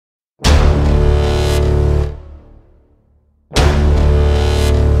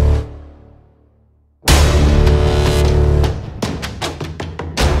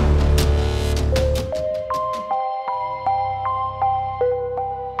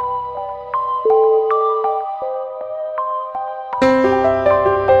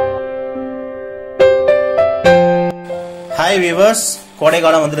Hi viewers, கோடை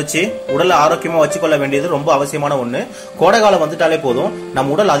காலம் வந்துருச்சு. உடலை ஆரோக்கியமா வச்சுக்கொள்ள வேண்டியது ரொம்ப அவசியமான ஒண்ணு. கோடை காலம் வந்துட்டாலே போதும்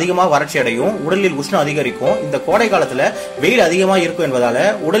நம்ம உடல் அதிகமா வறட்சி அடையும், உடலில் உஷ்ணம் அதிகரிக்கும். இந்த கோடை காலத்துல வெயில் அதிகமா இருக்கும் என்பதால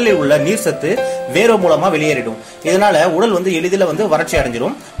உடலில் உள்ள நீர் சத்து வேர்வை மூலமா வெளியேறிடும். இதனால உடல் எளிதில் வறட்சி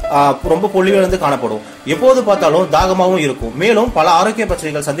அடைஞ்சிடும், ரொம்ப பொலிவு காணப்படும். எப்போது பார்த்தாலும் தாகமாகவும் இருக்கும். மேலும் பல ஆரோக்கிய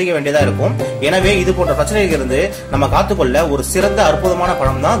பிரச்சனைகள் சந்திக்க வேண்டியதா இருக்கும். எனவே இது போன்ற பிரச்சனைகள் இருந்து நம்ம காத்துக்கொள்ள ஒரு சிறந்த அற்புதமான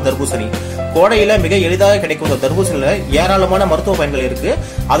பழம் தான் தர்பூசணி. கோடையில மிக எளிதாக கிடைக்கும் இந்த தர்பூசணியில ஏராளமான மருத்துவ பயன்கள் இருக்கு.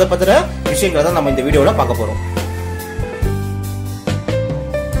 அதை பத்திர விஷயங்களை தான் நம்ம இந்த வீடியோல பார்க்க போறோம்.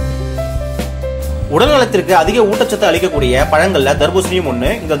 உடல் நலத்திற்கு அதிக ஊட்டச்சத்து அளிக்கக்கூடிய பழங்கள்ல தர்பூசணியும் ஒண்ணு.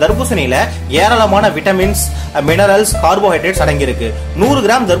 இந்த தர்பூசணியில ஏராளமான விட்டமின்ஸ், மினரல்ஸ், கார்போஹைட்ரேட்ஸ் அடங்கி இருக்கு. 100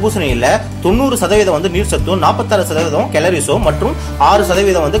 கிராம் தர்பூசணியில 90% நீர் சத்தும், 46% கேலரிஸும் மற்றும்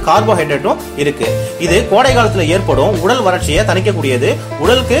 6% கார்போஹைட்ரேட்டும் இருக்கு. இது கோடை காலத்துல ஏற்படும் உடல் வறட்சியை தணிக்கக்கூடியது,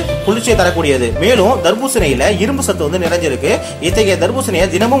 உடலுக்கு குளிர்ச்சியை தரக்கூடியது. மேலும் தர்பூசணியில இரும்பு சத்து நிறைஞ்சிருக்கு. இத்தகைய தர்பூசணியை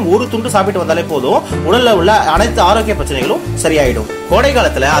தினமும் ஒரு துண்டு சாப்பிட்டு வந்தாலே போதும், உடல்ல உள்ள அனைத்து ஆரோக்கிய பிரச்சனைகளும் சரியாயிடும். கோடை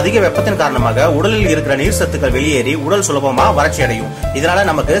காலத்துல அதிக வெப்பத்தின் காரணமாக உடலில் இருக்கிற நீர் சத்துக்கள் வெளியேறி உடல் சுலபமா வறட்சி அடையும். இதனால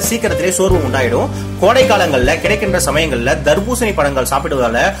நமக்கு சீக்கிரத்திலே சோர்வு உண்டாயிடும். கோடை காலங்கள்ல கிடைக்கின்ற சமயங்கள்ல தர்பூசணி பழங்கள்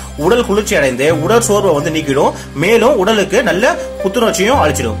சாப்பிடுவதால உடல் குளிர்ச்சி அடைந்து உடல் சோர்வை நீக்கிடும். மேலும் உடலுக்கு நல்ல புத்துணர்ச்சியும்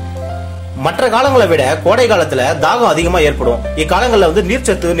அளிச்சிடும். மற்ற காலங்களை விட கோடை காலத்துல தாகம் அதிகமா ஏற்படும். இக்காலங்கள்ல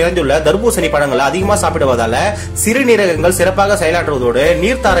நீர்ச்சத்து நிறைந்துள்ள தர்பூசணி பழங்களை அதிகமா சாப்பிடுவதால சிறுநீரகங்கள் சிறப்பாக செயலாற்றுவதோடு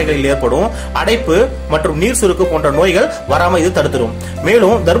நீர்த்தாரைகளில் ஏற்படும் அடைப்பு மற்றும் நீர் சுருக்கு போன்ற நோய்கள் வராம இது தடுத்துரும்.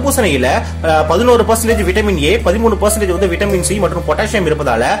 மேலும் தர்பூசணியில 11% விட்டமின் ஏ, 13% விட்டமின் சி மற்றும் பொட்டாசியம்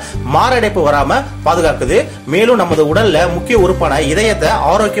இருப்பதால மாரடைப்பு வராம பாதுகாக்குது. மேலும் நமது உடல்ல முக்கிய உறுப்பான இதயத்தை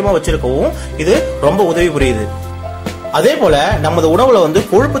ஆரோக்கியமா வச்சிருக்கவும் இது ரொம்ப உதவி புரியுது. அதே போல நமது உணவுல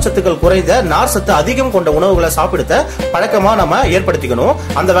கொழுப்பு சத்துக்கள் குறைந்த நார் சத்து அதிகம் கொண்ட உணவுகளை சாப்பிடுத்த பழக்கமா நம்ம ஏற்படுத்திக்கணும்.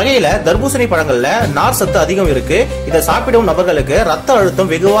 அந்த வகையில தர்பூசணி பழங்கள்ல நார் சத்து அதிகம் இருக்கு. இதை சாப்பிடும் நபர்களுக்கு ரத்த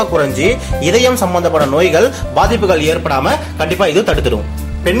அழுத்தம் வெகுவா குறைஞ்சி இதயம் சம்பந்தப்பட்ட நோய்கள் பாதிப்புகள் ஏற்படாம கண்டிப்பா இது தடுத்துடும்.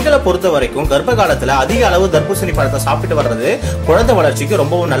 பெண்களை பொறுத்த வரைக்கும் கர்ப்ப காலத்துல அதிக அளவு தர்பூசணி பழத்தை சாப்பிட்டு வர்றது குழந்தை வளர்ச்சிக்கு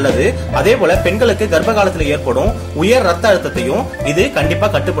ரொம்பவும் நல்லது. அதே போல பெண்களுக்கு கர்ப்ப காலத்துல ஏற்படும் உயர் ரத்த அழுத்தத்தையும் இது கண்டிப்பா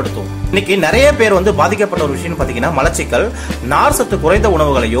கட்டுப்படுத்தும். இன்னைக்கு நிறைய பேர் பாதிக்கப்பட்ட ஒரு விஷயம் பாத்தீங்கன்னா மலச்சிக்கல். நார் சத்து குறைந்த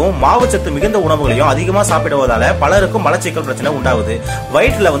உணவுகளையும் மாவுச்சத்து மிகுந்த உணவுகளையும் அதிகமா சாப்பிடுவதால பலருக்கும் மலச்சிக்கல் பிரச்சனை உண்டாகுது.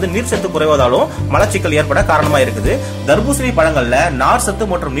 வயிற்றுல நீர் சத்து குறைவதாலும் மலச்சிக்கல் ஏற்பட காரணமா இருக்குது. தர்பூசணி பழங்கள்ல நார் சத்து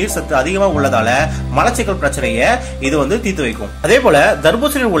மற்றும் நீர் சத்து அதிகமா உள்ளதால மலச்சிக்கல் பிரச்சனையை இது தீர்த்து வைக்கும். அதே போல தர்பூசணி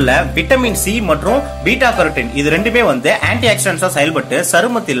உள்ள விட்டமின் சி மற்றும் பீட்டா கரோட்டின் இது ரெண்டுமே ஆன்டி ஆக்சிடென்ட்ஸா செயல்பட்டு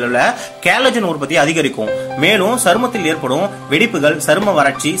சருமத்தில் உள்ள கேலஜன் உற்பத்தி அதிகரிக்கும். மேலும் சருமத்தில் ஏற்படும் வெடிப்புகள், சரும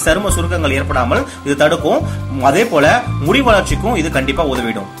வறட்சி, சரும சுருக்கங்கள் ஏற்படாமல் இது தடுக்கும். அதே போல முடி வளர்ச்சிக்கும் இது கண்டிப்பா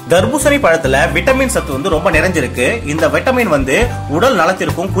உதவிடும். தர்பூசணி பழத்துல விட்டமின் சத்து ரொம்ப நிறைஞ்சிருக்கு. இந்த விட்டமின் உடல்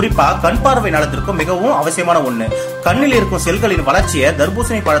நலத்திற்கும் குறிப்பா கண் பார்வை நலத்திற்கும் மிகவும் அவசியமான ஒண்ணு. கண்ணில் இருக்கும் செல்களின் வளர்ச்சியை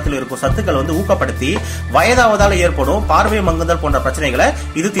தர்பூசணி பழத்தில் இருக்கும் சத்துக்கள் ஊக்கப்படுத்தி வயதாவதால் ஏற்படும் பார்வை மங்குதல் போன்ற பிரச்சனைகளை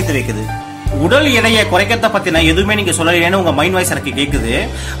இது தீர்த்து வைக்குது. உடல் எடையை குறைக்கிறத பத்தின எதுவுமே நீங்க சொல்லலைன்னு உங்க மைண்ட் வாய்ஸ் எனக்கு கேக்குது.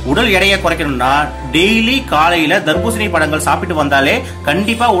 உடல் எடையை குறைக்கணும்னா டெய்லி காலையில தர்பூசணி பழங்கள் சாப்பிட்டு வந்தாலே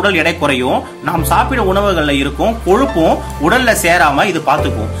கண்டிப்பா உடல் எடை குறையும். நாம் சாப்பிடும் உணவுகள்ல இருக்கும் கொழுப்பும் உடல்ல சேராம இது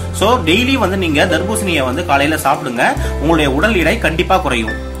பாத்துக்கும். சோ டெய்லி நீங்க தர்பூசணியை காலையில சாப்பிடுங்க, உங்களுடைய உடல் எடை கண்டிப்பா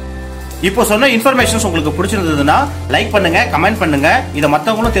குறையும். இப்போ சொன்ன இன்ஃபர்மேஷன்ஸ் உங்களுக்கு பிடிச்சிருந்ததுன்னா லைக் பண்ணுங்க, கமெண்ட் பண்ணுங்க. இதை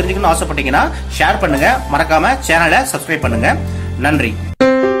மத்தவங்களும் தெரிஞ்சுக்கணும்னு ஆசைப்பட்டீங்கன்னா ஷேர் பண்ணுங்க. மறக்காம சேனலை சப்ஸ்கிரைப் பண்ணுங்க. நன்றி.